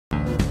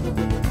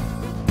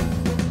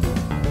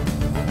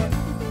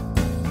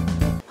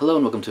Hello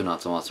and welcome to a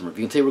Not So Awesome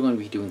Review. Today we're going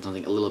to be doing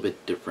something a little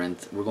bit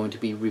different. We're going to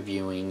be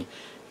reviewing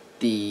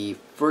the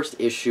first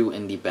issue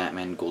in the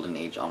Batman Golden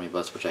Age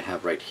omnibus, which I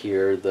have right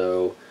here,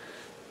 though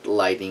the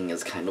lighting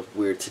is kind of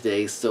weird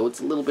today, so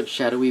it's a little bit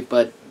shadowy,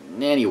 but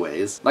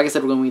anyways. Like I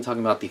said, we're going to be talking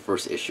about the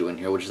first issue in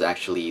here, which is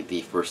actually the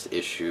first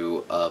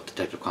issue of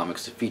Detective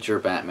Comics to feature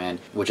Batman,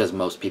 which, as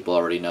most people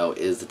already know,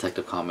 is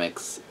Detective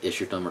Comics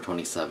issue number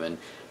 27.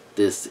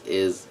 This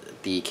is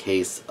the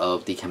case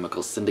of the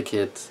Chemical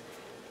Syndicate.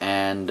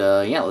 And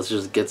yeah, let's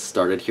just get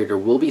started here. There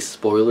will be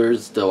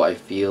spoilers, though I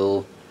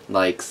feel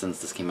like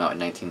since this came out in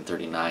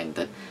 1939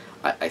 that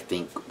I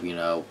think, you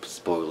know,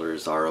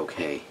 spoilers are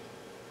okay.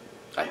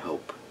 I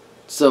hope.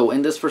 So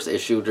in this first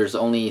issue, there's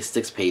only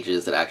 6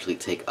 pages that actually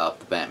take up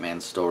the Batman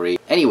story.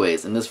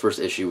 Anyways, in this first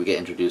issue, we get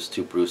introduced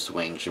to Bruce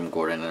Wayne, Jim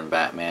Gordon, and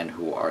Batman,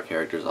 who are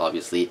characters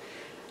obviously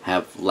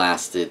have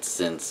lasted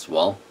since,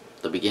 well,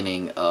 the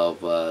beginning of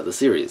the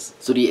series.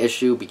 So the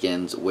issue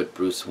begins with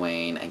Bruce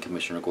Wayne and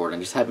Commissioner Gordon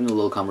just having a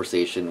little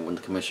conversation when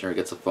the Commissioner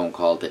gets a phone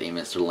call that a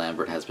Mr.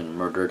 Lambert has been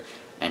murdered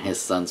and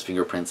his son's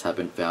fingerprints have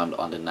been found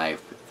on the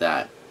knife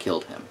that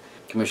killed him.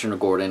 Commissioner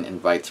Gordon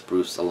invites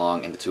Bruce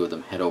along and the two of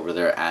them head over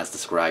there as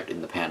described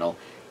in the panel.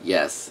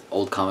 Yes,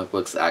 old comic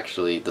books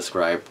actually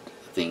describe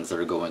things that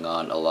are going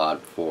on a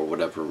lot for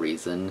whatever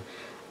reason.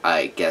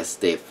 I guess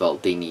they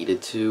felt they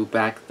needed to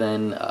back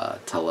then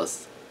tell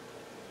us,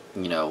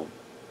 you know,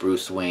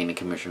 Bruce Wayne and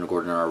Commissioner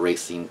Gordon are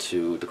racing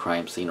to the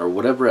crime scene, or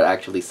whatever it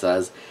actually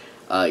says.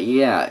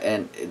 Yeah,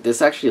 and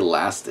this actually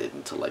lasted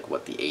until, like,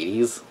 what, the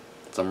 80s?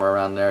 Somewhere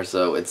around there.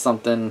 So it's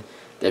something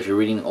that if you're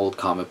reading old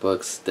comic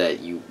books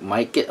that you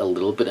might get a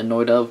little bit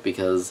annoyed of,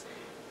 because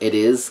it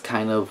is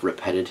kind of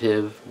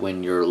repetitive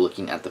when you're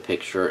looking at the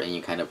picture and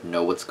you kind of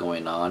know what's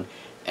going on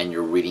and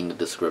you're reading the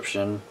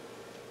description.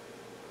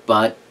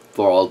 But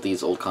for all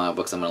these old comic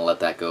books, I'm going to let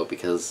that go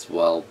because,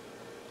 well,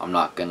 I'm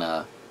not going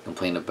to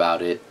complain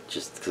about it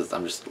just because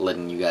I'm just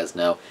letting you guys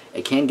know.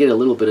 It can get a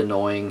little bit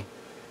annoying.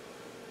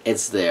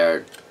 It's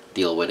there.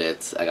 Deal with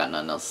it. I got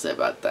nothing else to say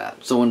about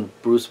that. So when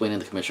Bruce Wayne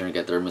and the Commissioner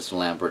get there, Mr.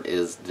 Lambert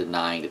is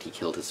denying that he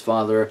killed his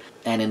father,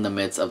 and in the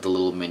midst of the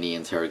little mini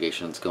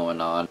interrogation that's going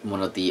on,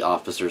 one of the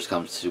officers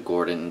comes to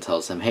Gordon and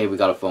tells him, hey, we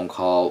got a phone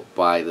call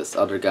by this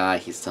other guy.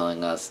 He's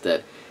telling us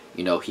that,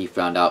 you know, he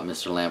found out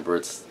Mr.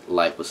 Lambert's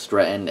life was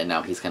threatened, and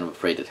now he's kind of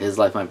afraid that his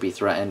life might be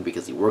threatened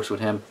because he works with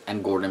him.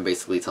 And Gordon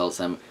basically tells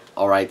him,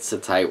 alright,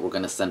 sit tight, we're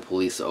going to send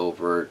police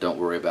over, don't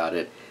worry about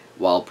it.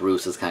 While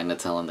Bruce is kind of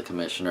telling the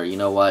Commissioner, you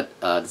know what,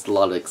 there's a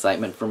lot of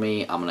excitement for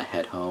me, I'm going to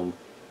head home,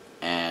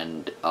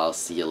 and I'll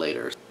see you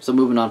later. So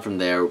moving on from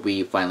there,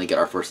 we finally get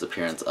our first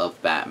appearance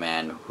of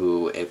Batman,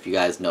 who, if you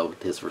guys know,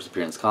 his first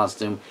appearance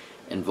costume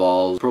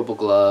involves purple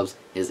gloves.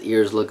 His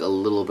ears look a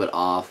little bit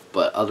off,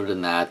 but other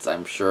than that,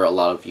 I'm sure a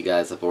lot of you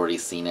guys have already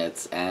seen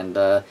it, and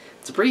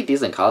it's a pretty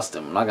decent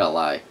costume, I'm not gonna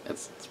lie.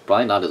 It's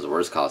probably not his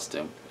worst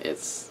costume.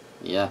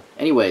 Yeah.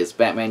 Anyways,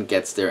 Batman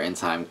gets there in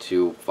time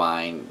to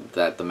find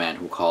that the man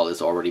who called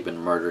has already been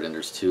murdered, and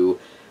there's 2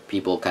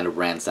 people kind of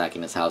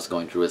ransacking his house,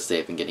 going through his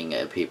safe and getting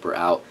a paper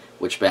out,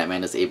 which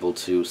Batman is able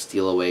to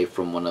steal away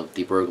from one of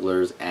the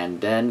burglars.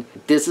 And then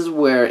this is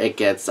where it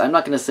gets, I'm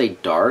not going to say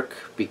dark,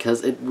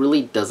 because it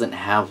really doesn't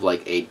have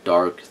like a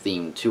dark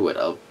theme to it.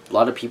 A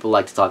lot of people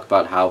like to talk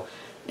about how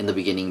in the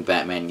beginning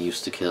Batman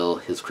used to kill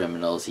his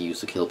criminals, he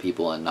used to kill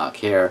people and not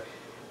care.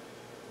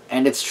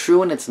 And it's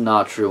true and it's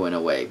not true in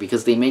a way,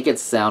 because they make it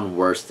sound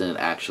worse than it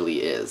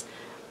actually is.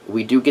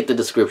 We do get the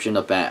description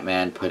of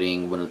Batman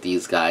putting one of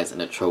these guys in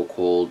a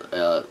chokehold,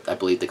 I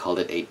believe they called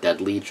it a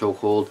deadly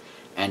chokehold,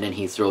 and then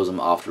he throws him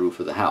off the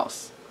roof of the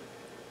house.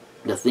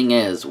 The thing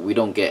is, we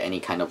don't get any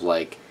kind of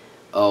like,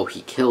 oh,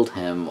 he killed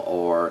him,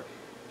 or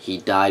he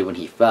died when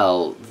he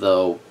fell,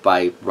 though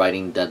by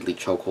writing deadly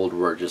chokehold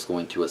we're just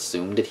going to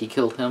assume that he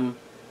killed him,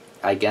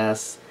 I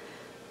guess.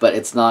 But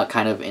it's not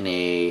kind of in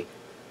a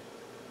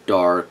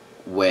dark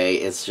way.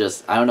 It's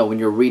just, I don't know, when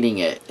you're reading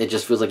it, it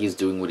just feels like he's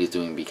doing what he's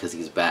doing because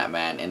he's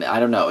Batman, and I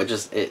don't know, it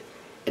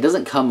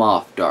doesn't come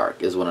off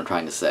dark is what I'm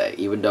trying to say.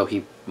 Even though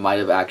he might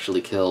have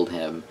actually killed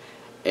him,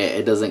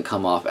 it doesn't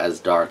come off as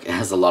dark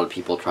as a lot of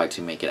people try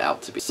to make it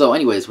out to be. So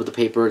anyways, with the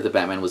paper that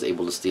Batman was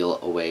able to steal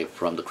away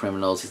from the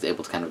criminals, he's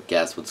able to kind of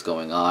guess what's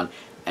going on,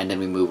 and then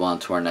we move on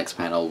to our next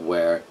panel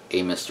where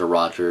a Mr.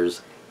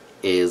 Rogers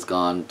is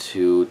gone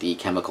to the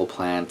chemical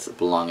plant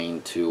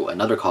belonging to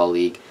another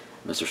colleague,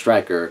 Mr.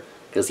 Stryker,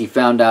 because he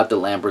found out that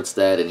Lambert's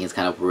dead and he's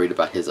kind of worried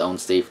about his own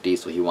safety,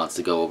 so he wants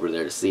to go over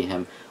there to see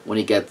him. When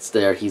he gets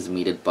there, he's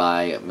meted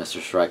by Mr.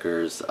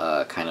 Stryker's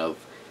kind of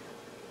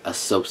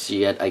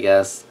associate, I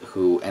guess,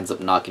 who ends up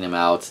knocking him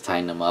out,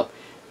 tying him up,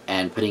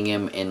 and putting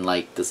him in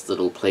like this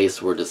little place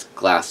where this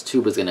glass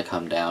tube is going to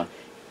come down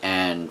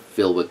and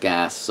fill with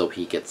gas so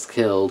he gets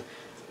killed,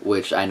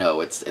 which I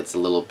know it's a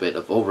little bit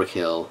of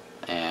overkill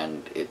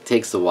and it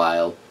takes a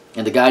while.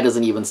 And the guy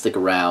doesn't even stick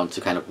around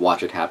to kind of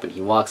watch it happen. He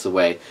walks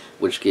away,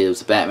 which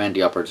gives Batman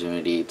the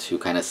opportunity to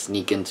kind of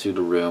sneak into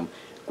the room,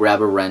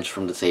 grab a wrench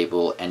from the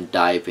table, and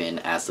dive in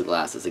as the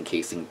glass is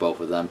encasing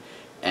both of them.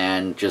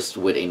 and just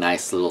with a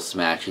nice little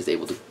smash, he's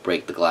able to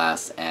break the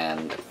glass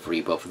and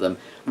free both of them.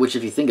 Which,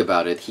 if you think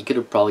about it, he could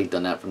have probably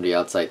done that from the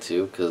outside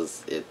too,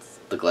 because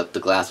the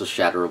glass was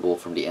shatterable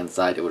from the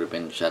inside. It would have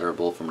been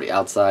shatterable from the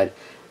outside.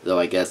 Though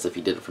I guess if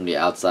he did it from the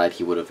outside,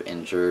 he would have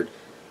injured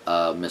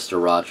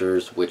Mr.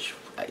 Rogers, which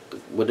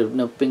would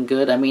have been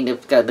good. I mean,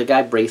 if the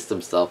guy braced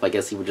himself, I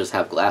guess he would just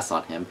have glass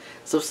on him.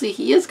 So see,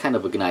 he is kind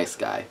of a nice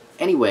guy.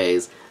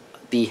 Anyways,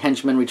 the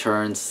henchman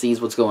returns, sees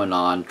what's going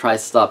on,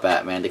 tries to stop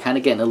Batman. They kind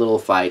of get in a little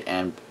fight,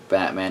 and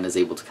Batman is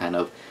able to kind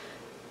of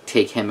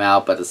take him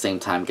out, but at the same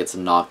time gets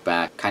knocked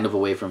back, kind of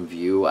away from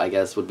view, I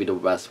guess would be the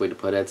best way to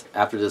put it.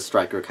 After this,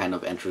 Stryker kind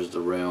of enters the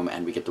room,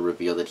 and we get the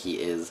reveal that he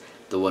is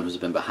the one who's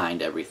been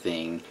behind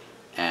everything,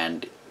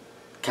 and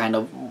kind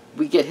of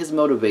we get his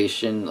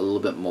motivation a little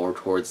bit more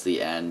towards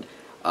the end.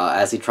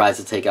 As he tries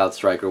to take out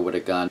Stryker with a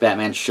gun,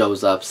 Batman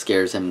shows up,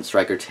 scares him, and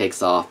Stryker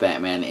takes off,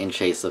 Batman in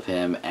chase of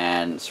him,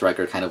 and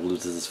Stryker kind of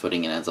loses his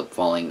footing and ends up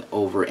falling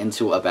over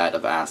into a vat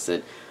of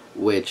acid,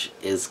 which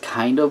is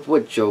kind of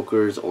what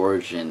Joker's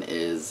origin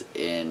is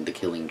in The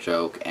Killing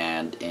Joke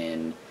and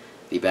in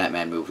the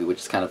Batman movie,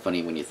 which is kind of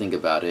funny when you think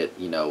about it.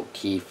 You know,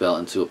 he fell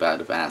into a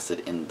vat of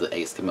acid in the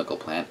Ace chemical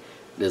plant.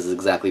 This is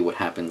exactly what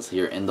happens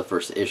here in the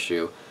first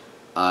issue.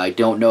 I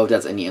don't know if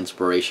that's any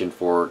inspiration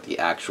for the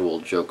actual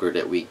Joker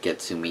that we get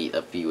to meet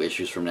a few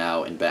issues from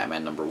now in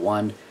Batman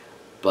 #1,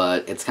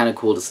 but it's kind of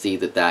cool to see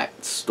that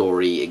that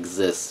story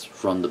exists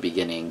from the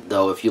beginning.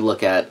 Though if you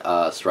look at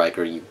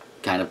Stryker, you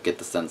kind of get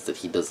the sense that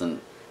he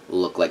doesn't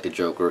look like the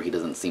Joker, he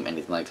doesn't seem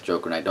anything like the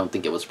Joker, and I don't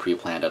think it was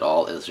pre-planned at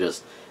all. It's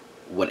just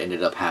what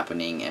ended up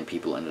happening, and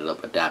people ended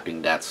up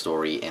adapting that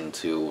story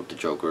into the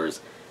Joker's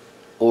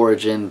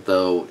origin,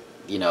 though,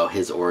 you know,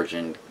 his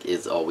origin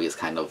is always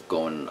kind of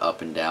going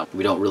up and down.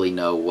 We don't really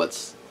know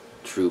what's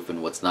truth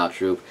and what's not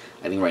truth.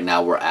 I think right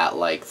now we're at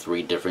like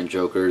 3 different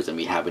Jokers, and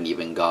we haven't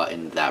even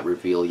gotten that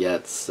reveal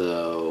yet,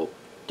 so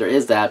there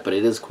is that, but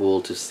it is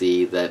cool to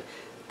see that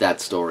that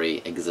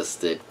story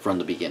existed from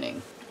the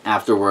beginning.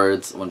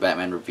 Afterwards, when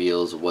Batman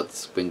reveals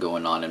what's been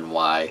going on and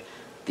why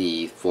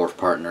the fourth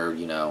partner,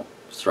 you know,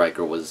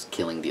 Stryker, was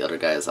killing the other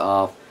guys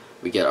off,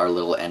 we get our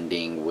little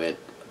ending with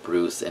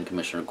Bruce and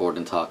Commissioner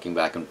Gordon talking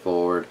back and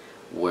forward,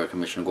 where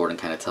Commissioner Gordon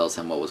kind of tells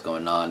him what was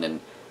going on, and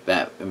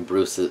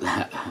Bruce is,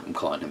 I'm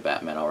calling him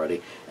Batman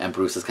already, and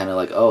Bruce is kind of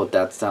like, oh,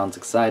 that sounds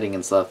exciting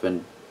and stuff,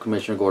 and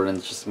Commissioner Gordon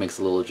just makes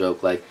a little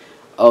joke like,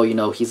 oh, you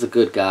know, he's a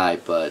good guy,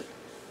 but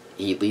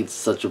he leads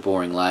such a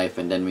boring life,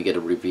 and then we get a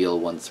reveal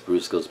once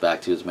Bruce goes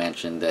back to his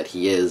mansion that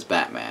he is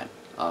Batman.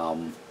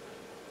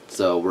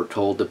 So we're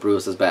told that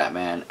Bruce is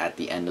Batman at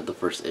the end of the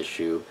first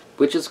issue,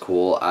 which is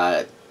cool.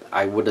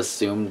 I would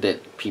assume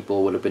that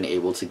people would have been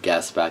able to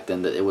guess back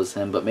then that it was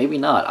him, but maybe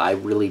not. I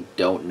really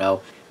don't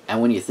know.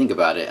 And when you think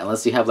about it,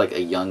 unless you have like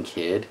a young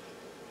kid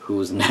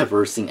who's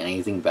never seen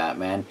anything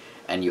Batman,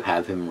 and you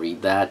have him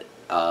read that,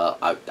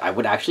 I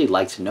would actually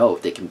like to know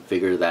if they can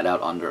figure that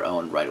out on their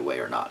own right away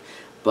or not.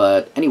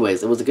 But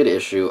anyways, it was a good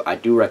issue. I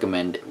do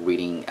recommend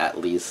reading at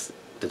least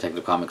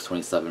Detective Comics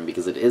 27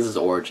 because it is his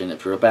origin.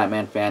 If you're a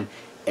Batman fan,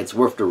 it's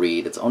worth the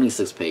read. It's only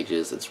 6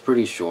 pages. It's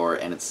pretty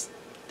short, and it's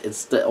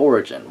the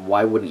origin.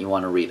 Why wouldn't you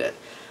want to read it?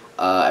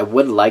 I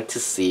would like to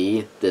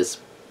see this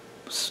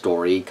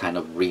story kind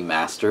of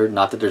remastered.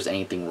 Not that there's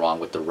anything wrong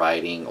with the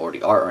writing or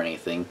the art or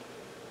anything,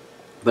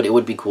 but it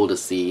would be cool to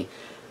see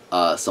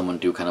someone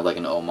do kind of like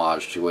an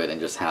homage to it and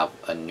just have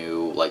a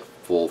new, like,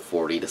 full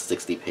 40 to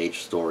 60 page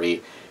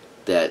story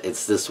that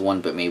it's this one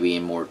but maybe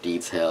in more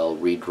detail,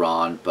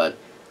 redrawn, but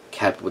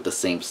kept with the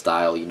same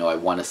style. You know, I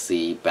want to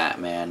see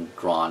Batman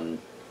drawn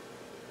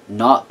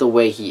not the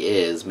way he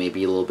is,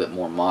 maybe a little bit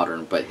more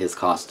modern, but his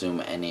costume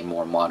and a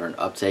more modern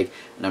uptake.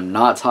 And I'm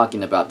not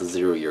talking about the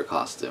Zero Year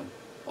costume,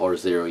 or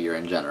Zero Year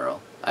in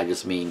general. I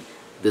just mean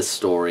this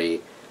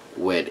story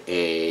with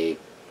a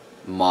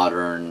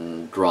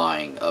modern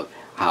drawing of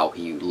how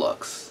he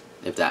looks,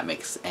 if that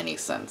makes any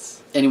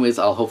sense. Anyways,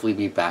 I'll hopefully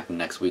be back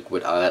next week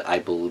with, I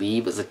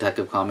believe it's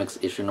Detective Comics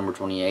issue number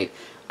 28.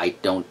 I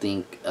don't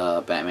think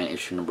Batman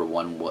issue number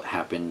 1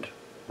 happened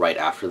right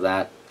after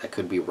that. I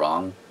could be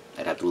wrong.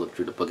 I'd have to look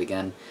through the book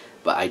again,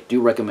 but I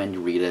do recommend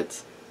you read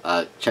it.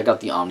 Check out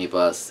the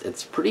omnibus.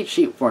 It's pretty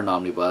cheap for an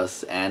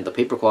omnibus, and the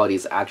paper quality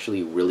is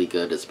actually really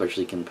good,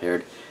 especially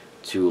compared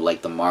to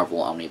like the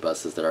Marvel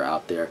omnibuses that are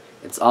out there.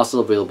 It's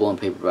also available in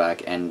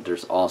paperback, and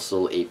there's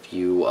also a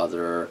few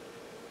other,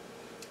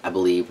 I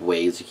believe,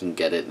 ways you can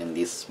get it in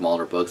these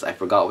smaller books. I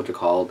forgot what they're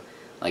called,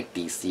 like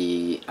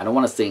DC, I don't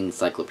want to say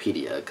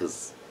encyclopedia,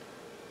 because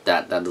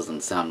that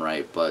doesn't sound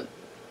right, but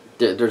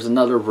there's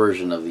another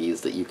version of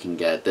these that you can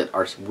get that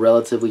are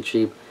relatively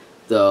cheap,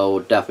 though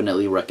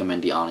definitely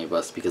recommend the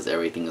omnibus because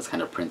everything is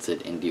kind of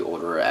printed in the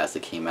order as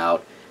it came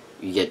out.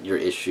 You get your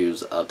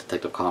issues of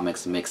Detective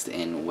Comics mixed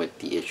in with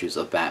the issues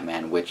of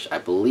Batman, which I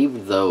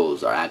believe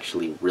those are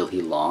actually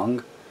really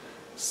long.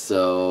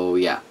 So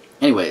yeah.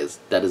 Anyways,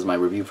 that is my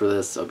review for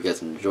this. I hope you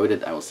guys enjoyed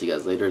it. I will see you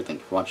guys later. Thank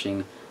you for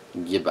watching.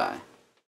 Goodbye.